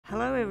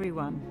Hello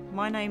everyone,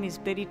 my name is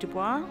Betty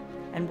Dubois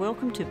and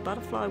welcome to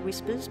Butterfly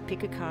Whispers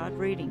Pick a Card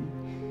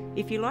reading.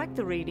 If you like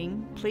the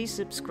reading, please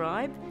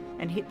subscribe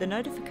and hit the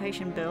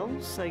notification bell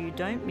so you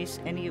don't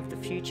miss any of the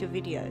future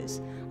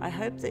videos. I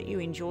hope that you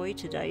enjoy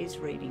today's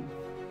reading.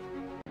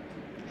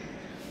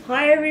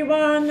 Hi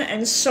everyone,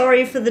 and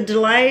sorry for the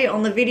delay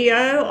on the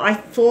video. I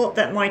thought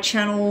that my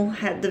channel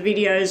had the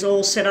videos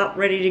all set up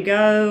ready to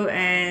go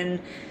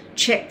and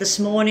checked this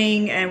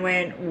morning and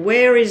went,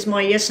 where is my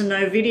yes and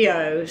no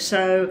video?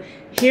 So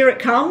here it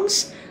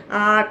comes.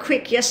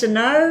 Quick yes and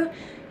no.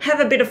 Have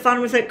a bit of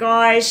fun with it,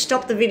 guys.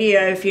 Stop the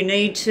video if you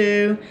need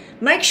to.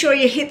 Make sure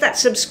you hit that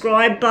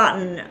subscribe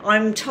button.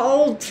 I'm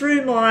told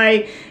through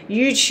my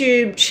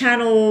YouTube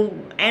channel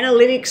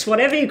analytics,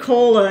 whatever you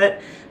call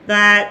it,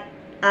 that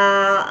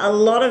a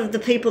lot of the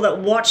people that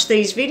watch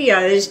these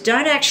videos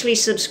don't actually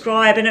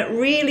subscribe, and it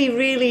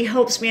really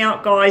helps me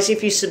out, guys,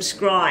 if you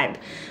subscribe.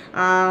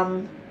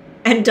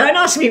 And don't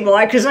ask me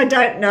why, because I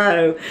don't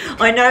know.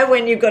 I know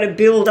when you've got to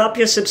build up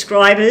your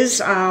subscribers,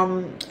 how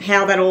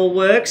that all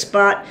works.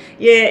 But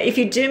yeah, if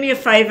you do me a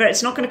favor,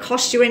 it's not going to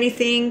cost you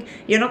anything.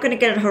 You're not going to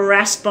get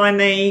harassed by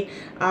me.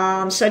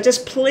 So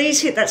just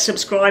please hit that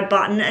subscribe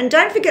button. And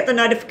don't forget the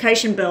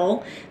notification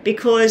bell,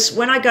 because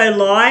when I go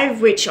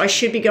live, which I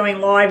should be going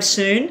live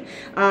soon,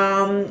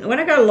 when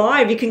I go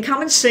live, you can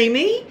come and see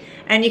me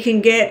and you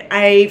can get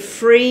a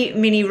free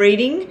mini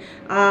reading.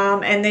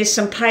 And there's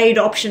some paid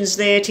options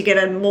there to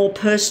get a more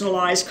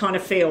personalized kind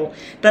of feel.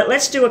 But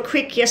let's do a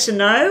quick yes and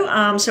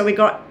no. So we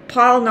got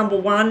pile number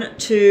 1,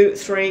 2,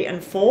 3,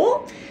 and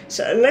 4.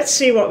 So let's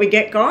see what we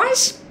get,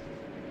 guys.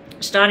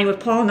 Starting with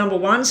pile number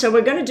 1. So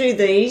we're going to do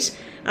these.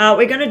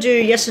 We're going to do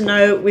yes and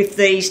no with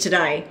these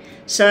today.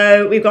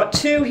 So we've got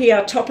 2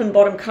 here, top and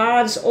bottom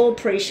cards, all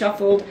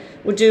pre-shuffled.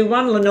 We'll do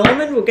 1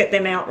 Lenormand. We'll get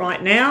them out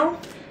right now.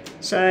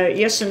 So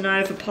yes and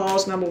no for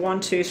piles number 1,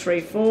 2, 3,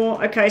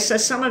 4. Okay, so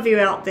some of you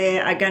out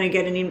there are going to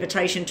get an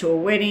invitation to a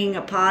wedding,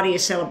 a party, a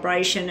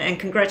celebration, and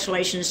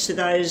congratulations to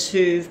those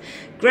who've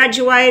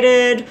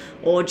graduated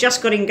or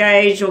just got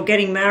engaged or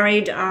getting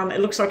married. It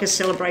looks like a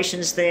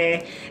celebration's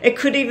there. It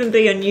could even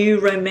be a new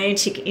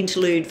romantic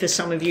interlude for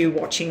some of you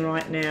watching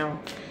right now.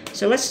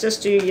 So let's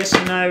just do yes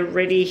and no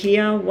ready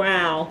here.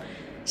 Wow.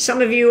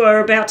 Some of you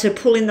are about to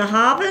pull in the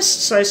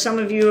harvest, so some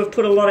of you have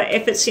put a lot of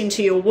efforts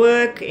into your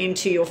work,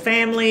 into your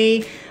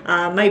family,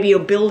 maybe you're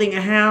building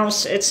a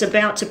house. It's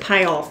about to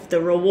pay off. The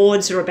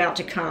rewards are about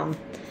to come.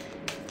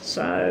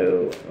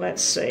 So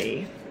let's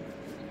see.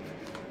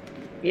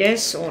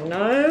 Yes or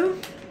no?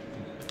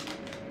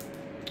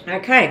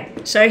 Okay,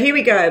 so here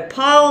we go.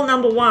 Pile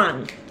number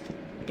 1.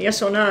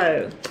 Yes or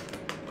no?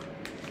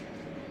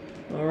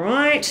 All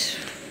right.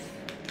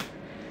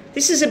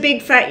 This is a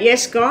big fat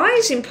yes,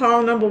 guys, in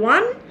pile number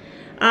 1.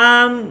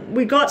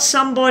 We got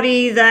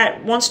somebody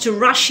that wants to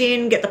rush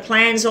in, get the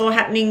plans all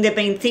happening. They've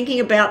been thinking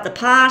about the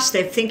past.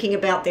 They're thinking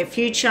about their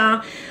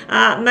future.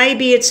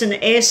 Maybe it's an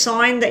air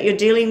sign that you're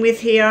dealing with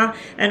here,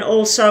 and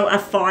also a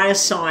fire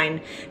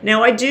sign.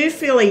 Now, I do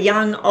feel a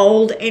young,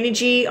 old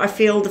energy. I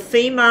feel the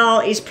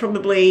female is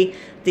probably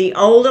the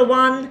older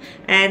one,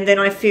 and then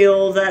I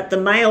feel that the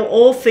male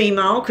or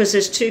female, because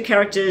there's 2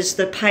 characters,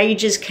 the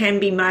pages can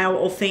be male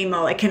or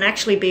female. It can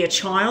actually be a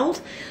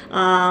child,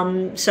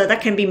 so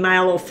that can be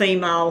male or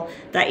female.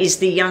 That is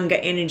the younger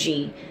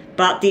energy,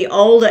 but the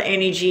older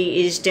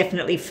energy is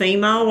definitely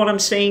female, what I'm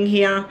seeing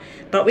here.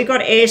 But we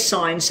got air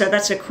signs, so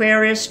that's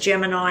Aquarius,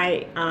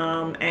 Gemini,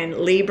 and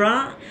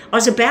Libra. I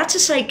was about to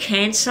say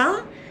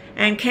Cancer,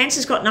 and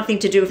Cancer's got nothing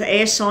to do with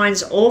air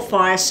signs or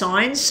fire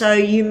signs, so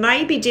you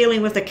may be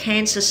dealing with a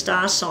Cancer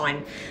star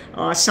sign,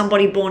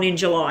 somebody born in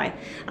July.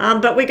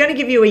 But we're going to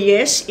give you a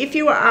yes. If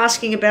you were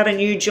asking about a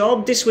new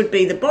job, this would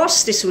be the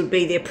boss, this would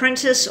be the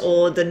apprentice,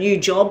 or the new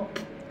job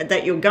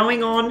that you're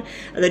going on,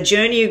 the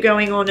journey you're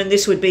going on, and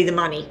this would be the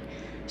money.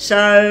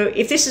 So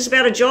if this is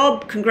about a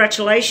job,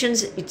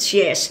 congratulations, it's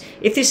yes.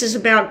 If this is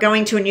about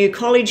going to a new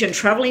college and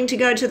traveling to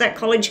go to that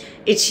college,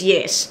 it's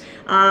yes.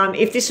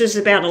 If this is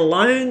about a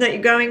loan that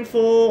you're going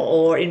for,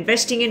 or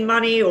investing in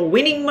money, or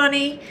winning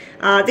money,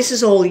 this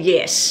is all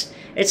yes.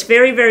 It's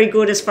very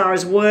good as far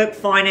as work,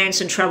 finance,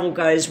 and travel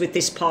goes with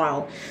this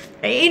pile.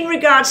 In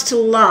regards to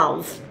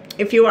love,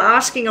 if you were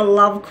asking a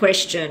love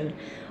question,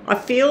 I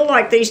feel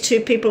like these 2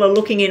 people are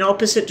looking in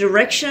opposite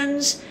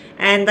directions,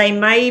 and they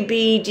may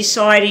be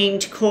deciding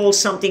to call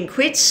something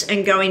quits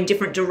and go in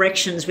different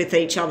directions with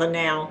each other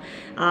now.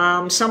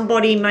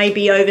 Somebody may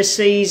be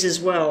overseas as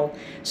well.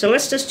 So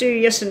let's just do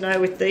yes and no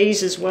with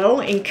these as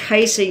well, in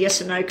case a yes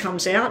and no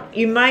comes out.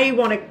 You may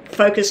want to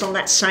focus on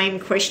that same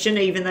question,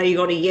 even though you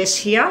got a yes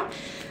here.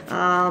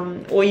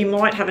 Or you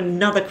might have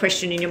another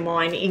question in your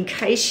mind in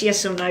case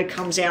yes or no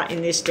comes out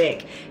in this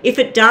deck. If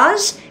it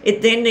does,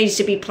 it then needs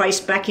to be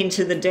placed back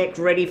into the deck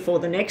ready for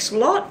the next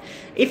lot.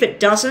 If it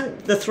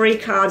doesn't, the 3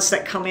 cards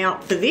that come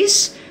out for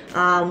this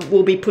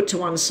will be put to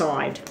one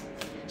side.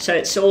 So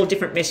it's all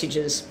different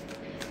messages.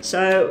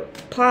 So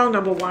pile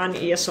number 1,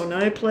 yes or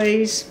no,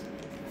 please.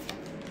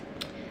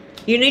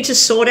 You need to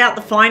sort out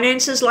the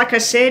finances. Like I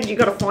said, you've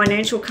got a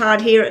financial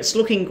card here. It's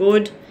looking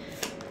good.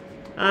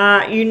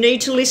 You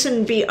need to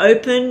listen, be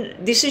open.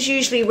 This is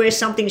usually where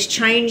something's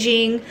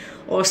changing,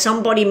 or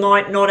somebody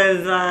might not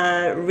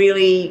have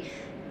really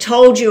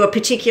told you a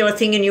particular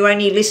thing and you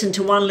only listened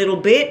to one little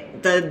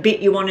bit, the bit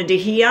you wanted to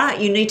hear.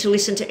 You need to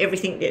listen to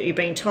everything that you've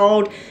been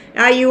told.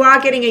 You are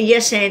getting a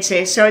yes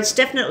answer, so it's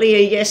definitely a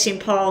yes in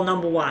pile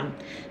number 1.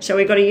 So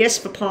we've got a yes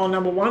for pile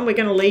number 1. We're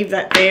going to leave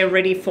that there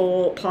ready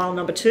for pile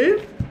number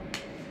 2.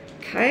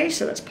 Okay,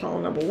 so that's pile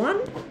number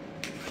 1.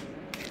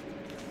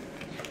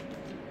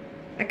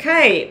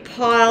 Okay,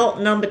 pile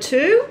number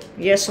 2,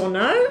 yes or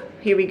no.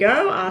 Here we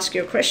go, ask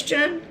your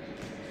question.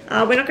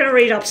 We're not going to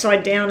read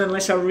upside down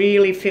unless I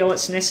really feel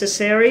it's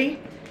necessary.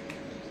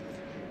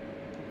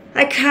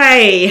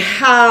 Okay,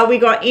 we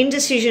got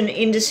indecision,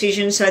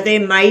 indecision, so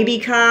there may be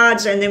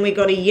cards, and then we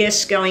got a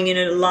yes going in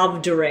a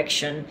love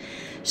direction.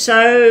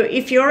 So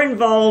if you're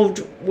involved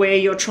where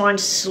you're trying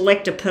to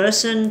select a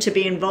person to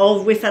be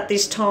involved with at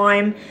this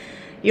time,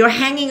 you're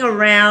hanging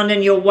around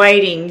and you're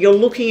waiting. You're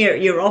looking at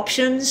your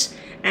options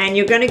and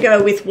you're going to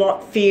go with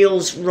what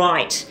feels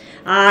right.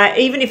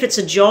 Even if it's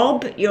a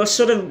job, you're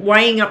sort of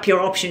weighing up your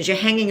options. You're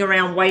hanging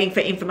around waiting for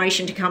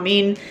information to come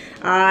in.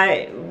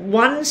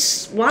 One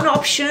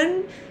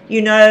option,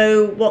 you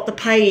know what the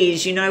pay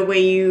is, you know where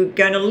you're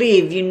going to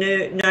live, you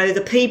know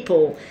the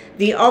people.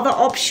 The other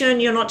option,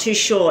 you're not too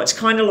sure. It's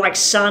kind of like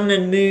sun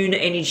and moon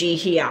energy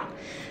here.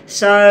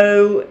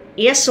 So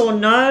yes or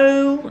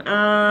no.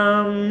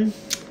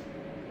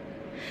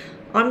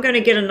 I'm going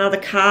to get another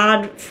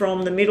card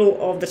from the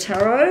middle of the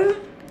tarot.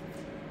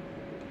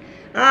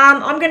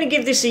 I'm going to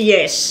give this a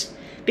yes,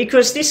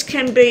 because this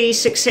can be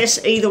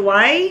success either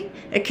way.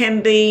 It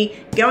can be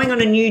going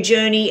on a new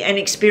journey and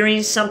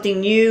experience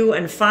something new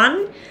and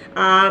fun.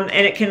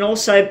 And it can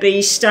also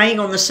be staying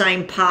on the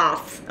same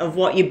path of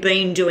what you've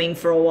been doing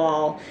for a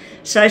while.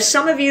 So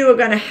some of you are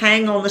going to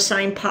hang on the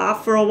same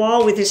path for a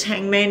while with this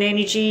hangman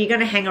energy. You're going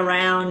to hang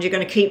around. You're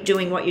going to keep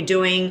doing what you're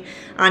doing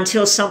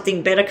until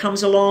something better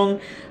comes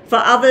along. For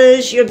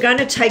others, you're going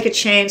to take a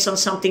chance on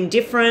something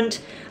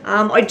different.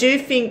 I do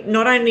think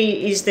not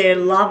only is there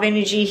love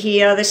energy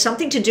here, there's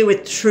something to do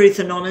with truth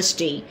and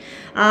honesty.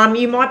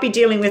 You might be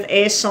dealing with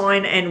air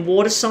sign and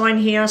water sign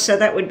here, so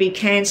that would be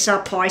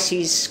Cancer,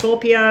 Pisces,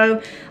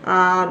 Scorpio,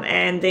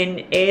 and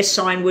then air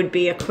sign would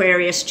be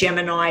Aquarius,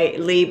 Gemini,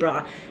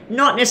 Libra.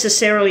 Not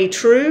necessarily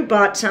true,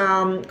 but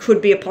could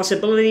be a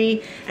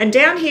possibility. And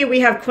down here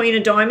we have Queen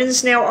of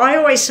Diamonds. Now, I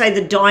always say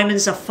the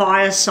diamonds are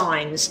fire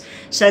signs,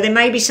 so there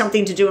may be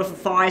something to do with a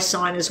fire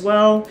sign as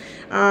well.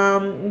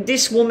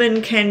 This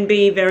woman can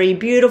be very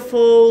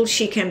beautiful.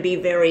 She can be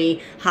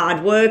very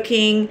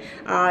hardworking.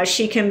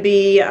 She can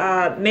be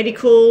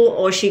medical,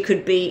 or she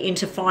could be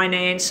into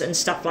finance and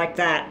stuff like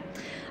that.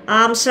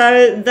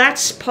 So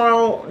that's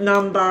pile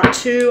number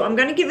 2. I'm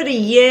going to give it a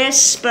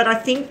yes, but I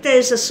think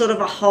there's a sort of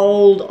a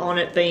hold on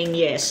it being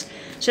yes.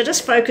 So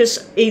just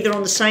focus either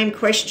on the same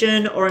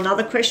question or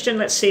another question.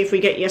 Let's see if we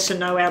get yes or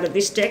no out of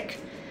this deck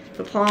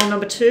for pile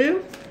number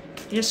 2.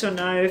 Yes or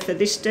no for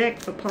this deck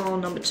for pile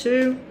number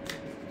 2.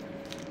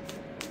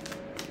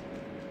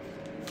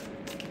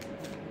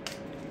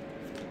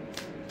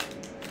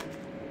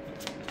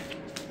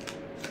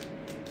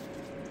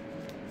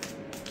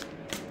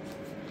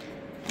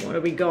 What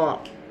do we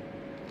got?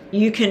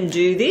 You can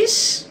do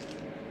this.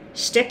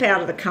 Step out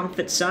of the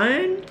comfort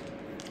zone.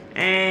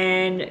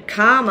 And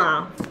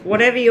karma,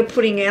 whatever you're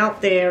putting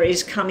out there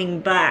is coming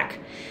back.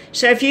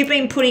 So if you've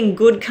been putting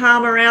good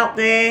karma out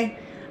there,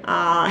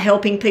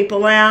 helping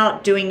people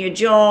out, doing your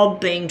job,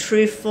 being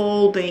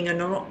truthful, being an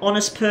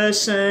honest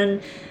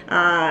person,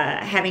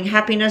 having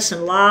happiness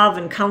and love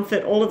and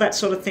comfort, all of that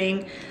sort of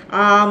thing,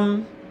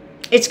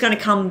 it's going to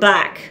come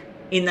back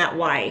in that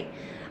way.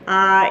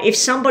 If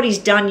somebody's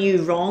done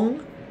you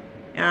wrong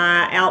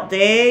out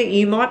there,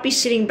 you might be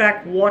sitting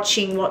back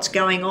watching what's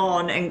going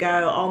on and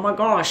go, oh my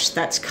gosh,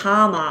 that's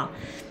karma.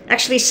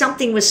 Actually,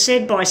 something was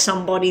said by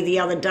somebody the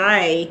other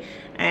day,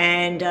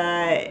 and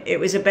it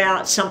was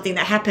about something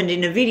that happened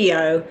in a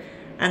video,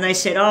 and they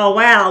said, oh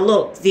wow,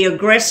 look, the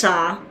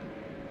aggressor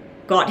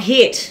got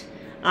hit.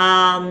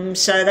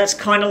 So that's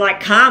kind of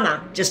like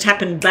karma, just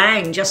happened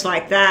bang, just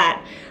like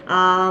that.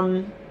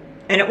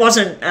 And it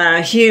wasn't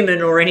a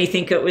human or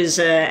anything, it was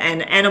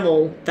an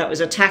animal that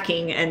was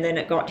attacking, and then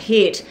it got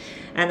hit,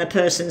 and the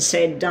person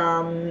said,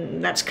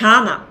 that's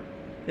karma.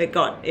 It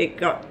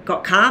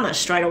got karma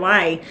straight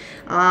away.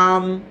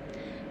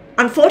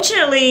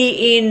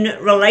 Unfortunately,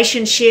 in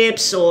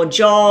relationships or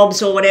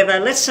jobs or whatever,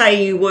 let's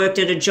say you worked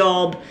at a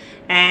job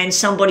and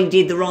somebody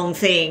did the wrong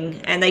thing,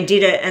 and they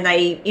did it and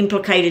they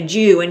implicated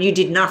you and you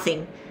did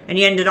nothing, and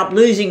you ended up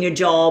losing your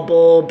job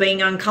or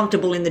being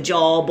uncomfortable in the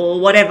job or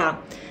whatever.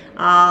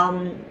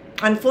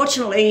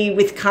 Unfortunately,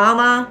 with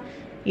karma,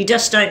 you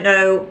just don't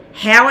know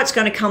how it's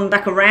going to come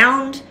back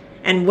around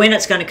and when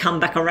it's going to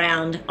come back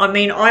around. I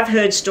mean, I've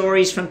heard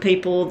stories from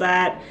people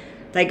that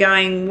they're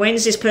going,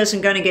 when's this person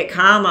going to get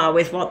karma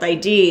with what they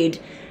did?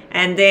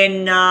 And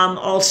then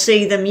I'll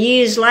see them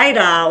years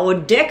later or a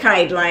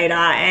decade later,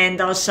 and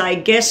they'll say,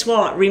 guess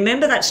what?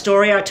 Remember that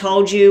story I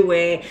told you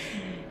where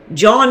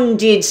John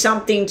did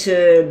something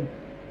to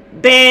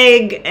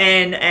beg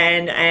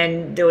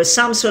and there was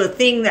some sort of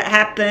thing that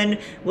happened.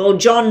 Well,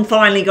 John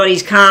finally got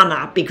his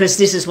karma because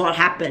this is what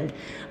happened.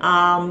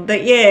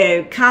 But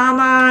yeah,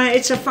 karma,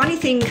 it's a funny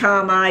thing,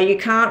 karma. You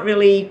can't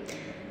really,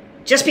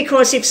 just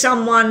because if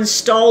someone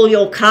stole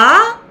your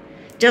car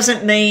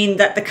doesn't mean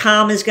that the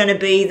karma is going to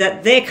be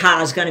that their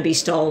car is going to be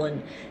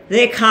stolen.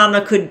 Their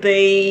karma could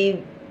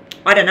be,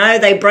 I don't know,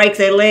 they break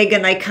their leg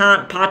and they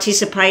can't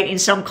participate in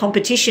some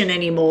competition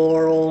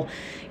anymore, or,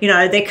 you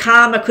know, their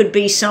karma could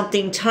be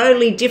something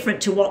totally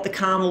different to what the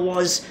karma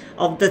was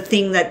of the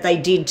thing that they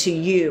did to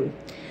you.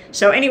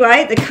 So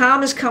anyway, the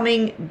karma's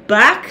coming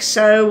back.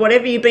 So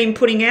whatever you've been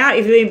putting out,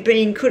 if you've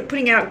been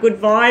putting out good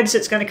vibes,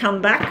 it's going to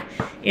come back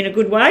in a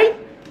good way.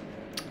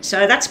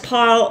 So that's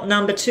pile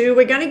number 2.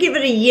 We're going to give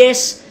it a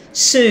yes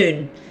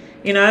soon.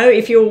 You know,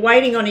 if you're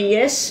waiting on a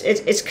yes,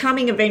 it's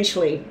coming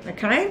eventually,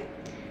 okay?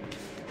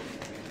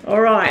 All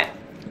right.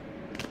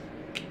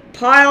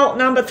 Pile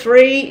number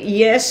 3,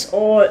 yes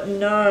or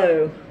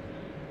no?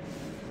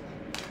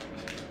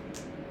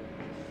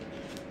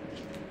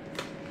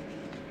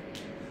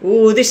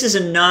 Ooh, this is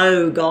a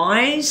no,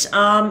 guys.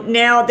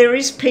 Now, there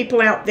is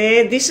people out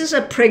there. This is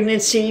a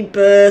pregnancy,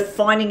 birth,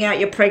 finding out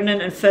you're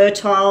pregnant and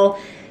fertile.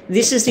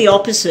 This is the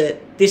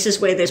opposite. This is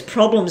where there's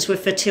problems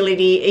with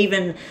fertility,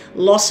 even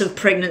loss of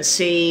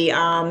pregnancy,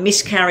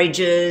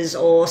 miscarriages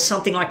or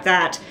something like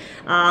that.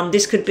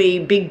 This could be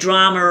big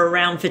drama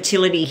around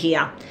fertility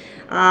here.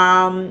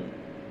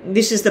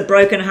 This is the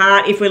broken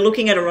heart. If we're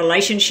looking at a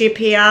relationship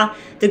here,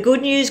 the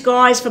good news,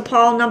 guys, for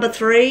pile number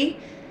 3,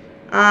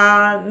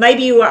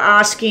 maybe you were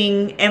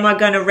asking, am I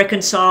going to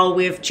reconcile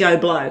with Joe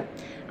Blow?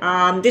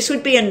 This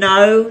would be a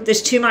no.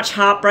 There's too much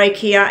heartbreak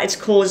here. It's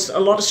caused a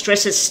lot of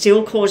stress. It's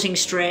still causing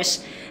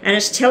stress. And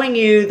it's telling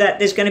you that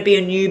there's going to be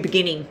a new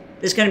beginning.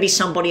 There's going to be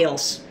somebody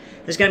else.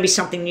 There's going to be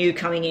something new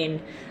coming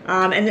in.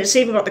 And it's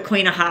even got the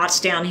Queen of Hearts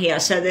down here.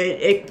 So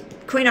the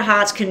Queen of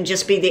Hearts can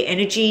just be the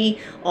energy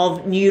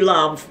of new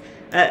love,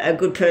 a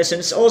good person.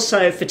 It's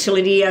also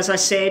fertility, as I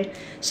said.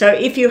 So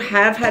if you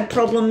have had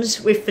problems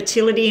with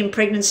fertility and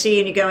pregnancy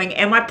and you're going,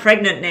 am I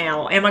pregnant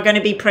now? Am I going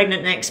to be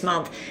pregnant next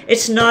month?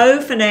 It's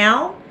no for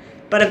now,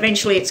 but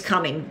eventually it's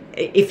coming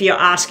if you're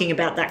asking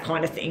about that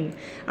kind of thing.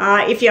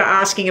 If you're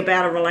asking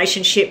about a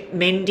relationship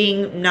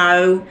mending,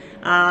 no.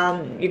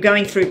 You're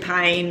going through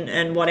pain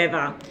and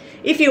whatever.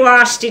 If you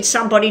asked, did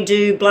somebody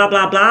do blah,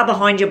 blah, blah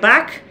behind your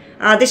back?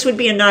 This would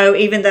be a no,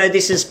 even though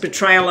this is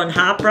betrayal and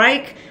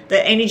heartbreak.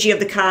 The energy of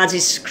the cards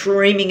is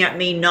screaming at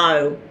me,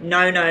 no,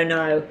 no, no,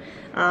 no.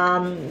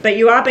 But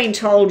you are being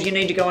told you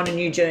need to go on a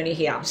new journey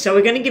here. So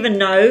we're going to give a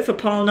no for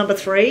pile number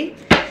 3.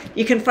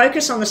 You can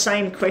focus on the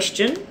same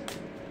question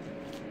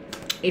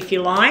if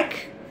you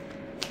like.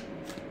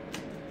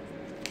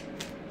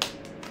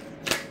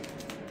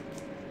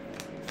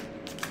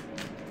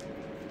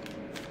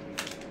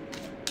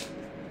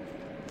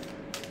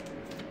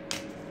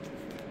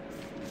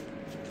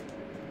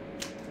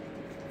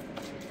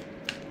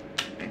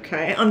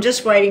 Okay, I'm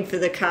just waiting for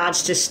the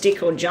cards to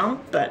stick or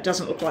jump, but it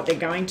doesn't look like they're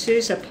going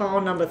to. So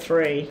pile number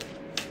 3.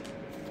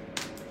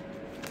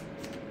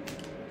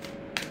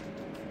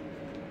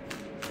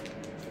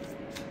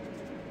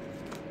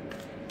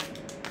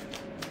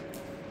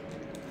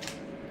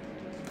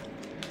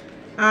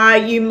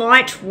 You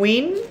might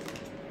win.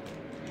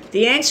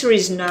 The answer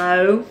is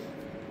no.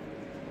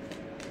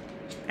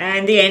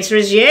 And the answer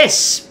is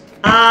yes.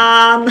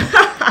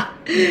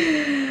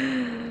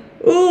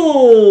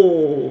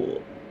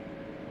 Ooh.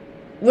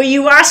 Were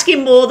you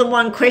asking more than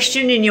one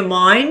question in your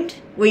mind?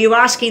 Were you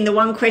asking the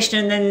one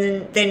question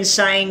and then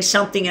saying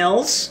something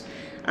else?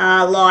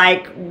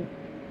 Like,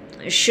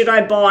 should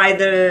I buy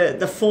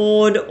the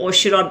Ford or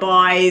should I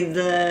buy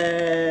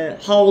the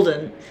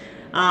Holden?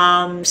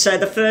 So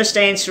the first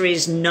answer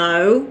is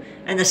no,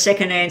 and the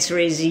second answer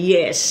is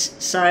yes.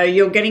 So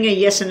you're getting a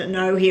yes and a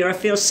no here. I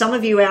feel some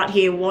of you out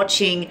here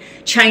watching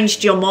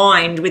changed your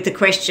mind with the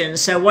question.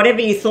 So whatever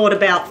you thought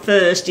about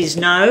first is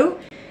no.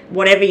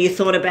 Whatever you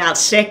thought about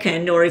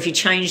second, or if you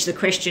change the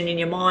question in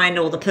your mind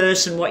or the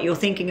person, what you're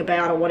thinking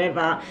about or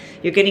whatever,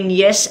 you're getting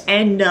yes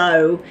and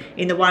no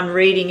in the one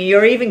reading.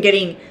 You're even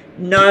getting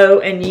no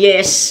and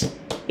yes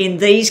in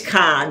these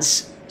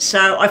cards.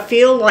 So I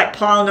feel like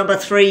pile number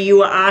 3, you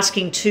were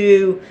asking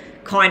 2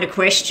 kind of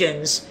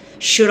questions.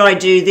 Should I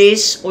do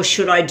this or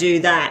should I do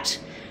that?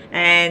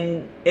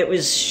 And it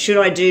was, should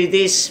I do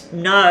this?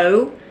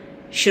 No.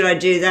 Should I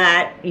do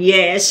that?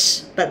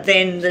 Yes. But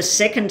then the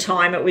second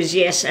time it was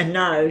yes and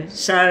no.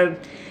 So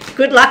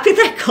good luck with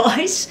that,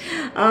 guys.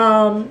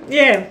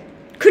 Yeah.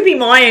 Could be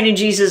my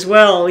energies as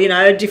well, you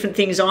know, different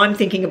things I'm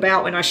thinking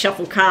about when I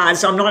shuffle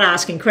cards. I'm not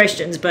asking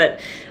questions, but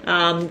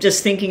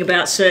just thinking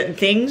about certain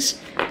things.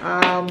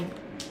 I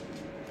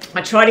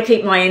try to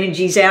keep my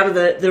energies out of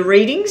the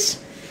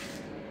readings.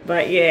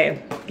 But yeah,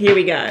 here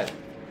we go.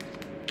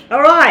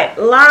 All right,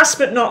 last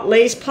but not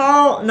least,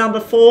 pile number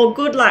 4.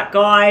 Good luck,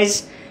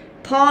 guys.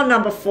 Pile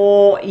number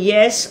 4,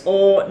 yes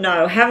or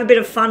no. Have a bit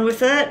of fun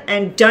with it,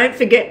 and don't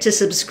forget to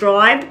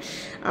subscribe.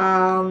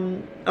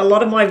 A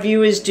lot of my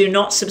viewers do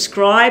not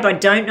subscribe. I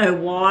don't know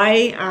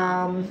why.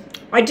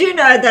 I do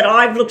know that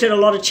I've looked at a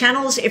lot of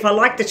channels. If I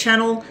like the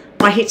channel,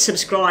 I hit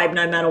subscribe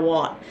no matter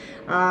what.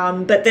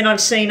 But then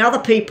I've seen other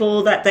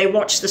people that they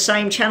watch the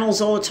same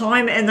channels all the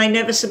time and they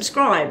never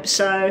subscribe.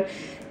 So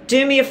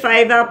do me a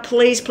favor,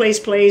 please, please,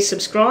 please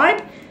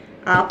subscribe.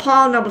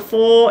 Pile number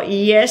 4,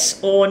 yes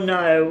or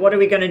no. What are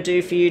we going to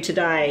do for you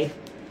today?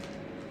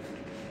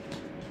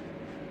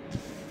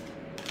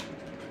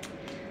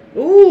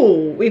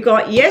 Ooh, we've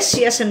got yes,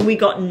 yes, and we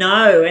got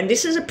no. And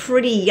this is a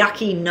pretty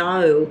yucky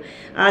no.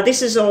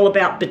 This is all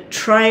about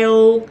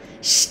betrayal,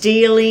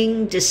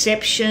 stealing,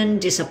 deception,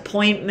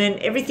 disappointment,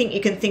 everything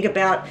you can think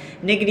about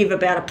negative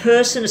about a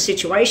person, a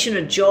situation,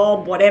 a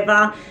job,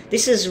 whatever.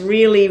 This is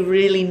really,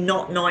 really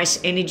not nice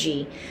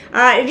energy.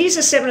 It is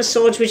a 7 of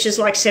Swords, which is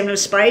like 7 of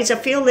Spades. I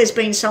feel there's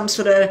been some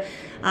sort of,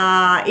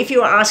 if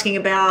you are asking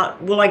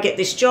about, will I get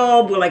this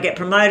job, will I get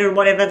promoted or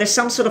whatever, there's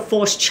some sort of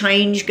forced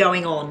change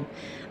going on.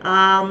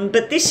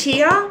 But this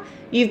here,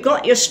 you've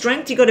got your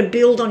strength. You've got to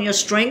build on your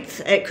strength.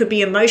 It could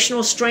be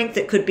emotional strength.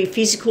 It could be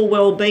physical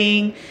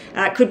well-being.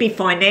 It could be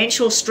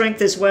financial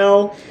strength as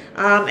well.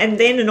 And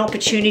then an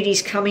opportunity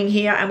is coming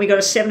here, and we got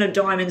a 7 of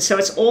Diamonds. So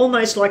it's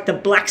almost like the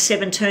black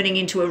 7 turning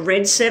into a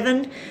red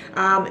 7.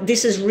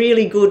 This is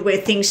really good where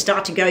things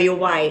start to go your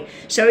way.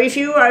 So if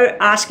you are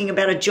asking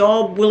about a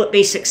job, will it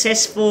be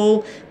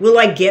successful? Will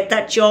I get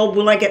that job?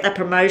 Will I get that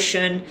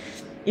promotion?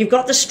 You've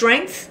got the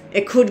strength.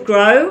 It could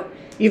grow.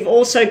 You've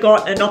also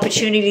got an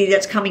opportunity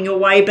that's coming your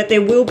way, but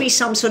there will be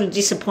some sort of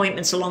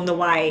disappointments along the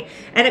way.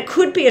 And it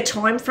could be a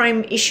time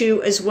frame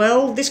issue as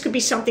well. This could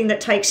be something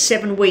that takes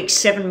 7 weeks,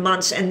 7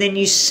 months, and then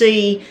you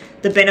see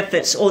the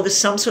benefits, or there's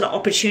some sort of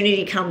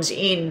opportunity comes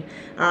in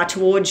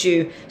towards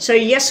you. So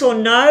yes or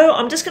no?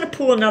 I'm just going to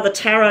pull another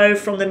tarot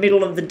from the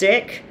middle of the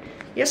deck.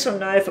 Yes or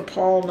no for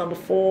pile number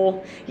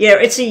 4? Yeah,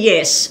 it's a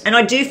yes. And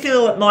I do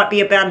feel it might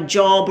be about a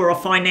job or a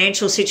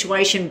financial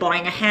situation,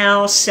 buying a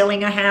house,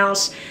 selling a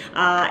house,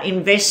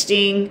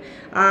 investing.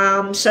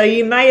 So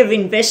you may have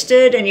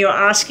invested and you're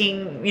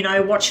asking, you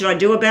know, what should I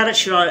do about it?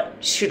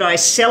 Should I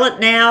sell it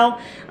now?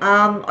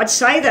 I'd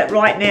say that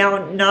right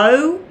now,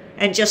 no,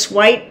 and just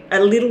wait a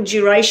little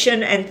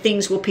duration and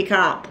things will pick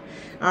up.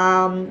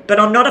 But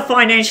I'm not a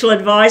financial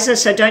advisor,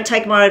 so don't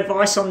take my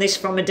advice on this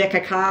from a deck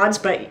of cards.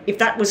 But if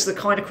that was the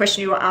kind of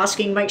question you were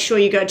asking, make sure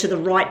you go to the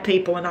right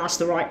people and ask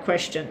the right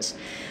questions.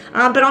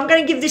 But I'm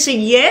going to give this a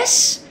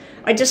yes.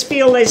 I just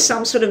feel there's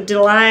some sort of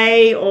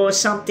delay or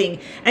something.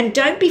 And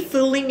don't be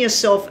fooling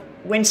yourself.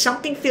 When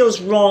something feels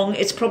wrong,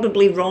 it's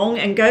probably wrong,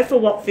 and go for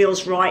what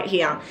feels right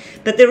here.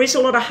 But there is a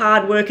lot of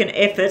hard work and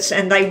efforts,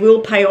 and they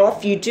will pay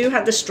off. You do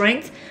have the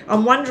strength.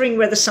 I'm wondering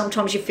whether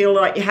sometimes you feel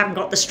like you haven't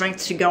got the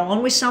strength to go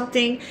on with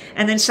something,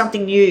 and then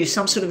something new,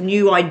 some sort of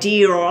new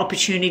idea or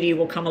opportunity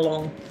will come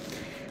along.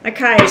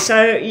 Okay,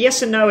 so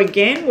yes and no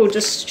again. We'll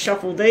just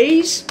shuffle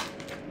these.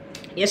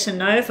 Yes and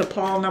no for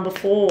pile number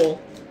 4.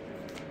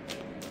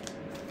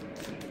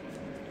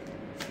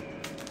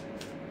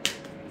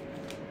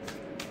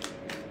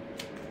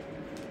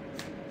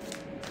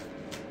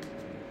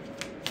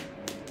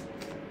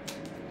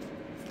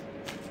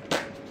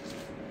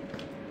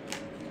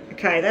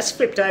 Okay, that's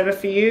flipped over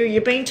for you.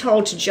 You're being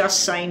told to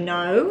just say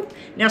no.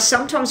 Now,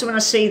 sometimes when I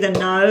see the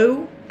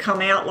no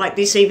come out like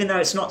this, even though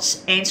it's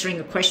not answering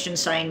a question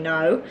saying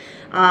no,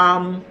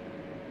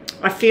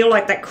 I feel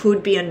like that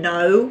could be a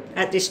no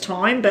at this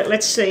time, but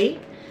let's see.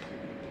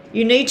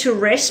 You need to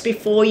rest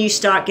before you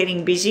start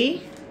getting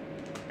busy.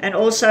 And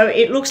also,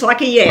 it looks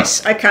like a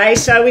yes. Okay,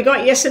 so we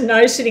got yes and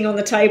no sitting on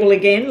the table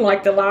again,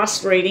 like the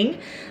last reading.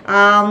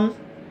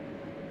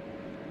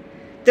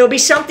 There'll be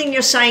something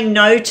you're saying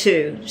no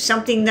to,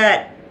 something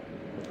that,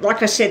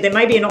 like I said, there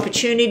may be an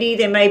opportunity,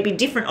 there may be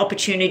different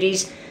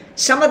opportunities.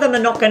 Some of them are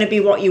not going to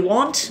be what you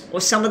want, or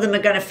some of them are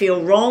going to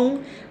feel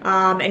wrong,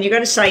 and you're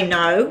going to say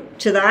no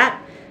to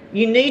that.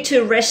 You need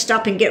to rest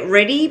up and get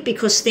ready,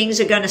 because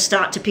things are going to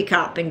start to pick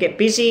up and get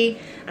busy.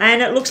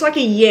 And it looks like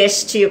a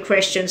yes to your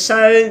question.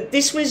 So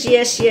this was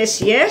yes,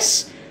 yes,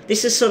 yes.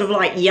 This is sort of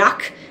like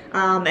yuck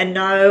and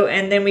no,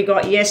 and then we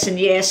got yes and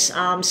yes.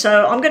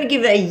 So I'm going to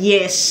give it a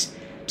yes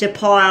to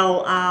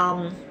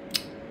pile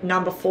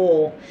number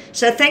 4.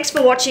 So thanks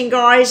for watching,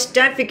 guys.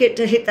 Don't forget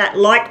to hit that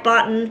like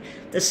button,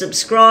 the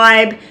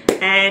subscribe,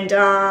 and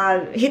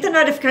hit the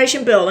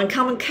notification bell, and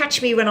come and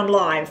catch me when I'm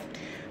live.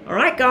 All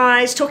right,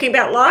 guys, talking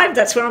about live,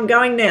 that's where I'm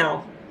going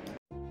now.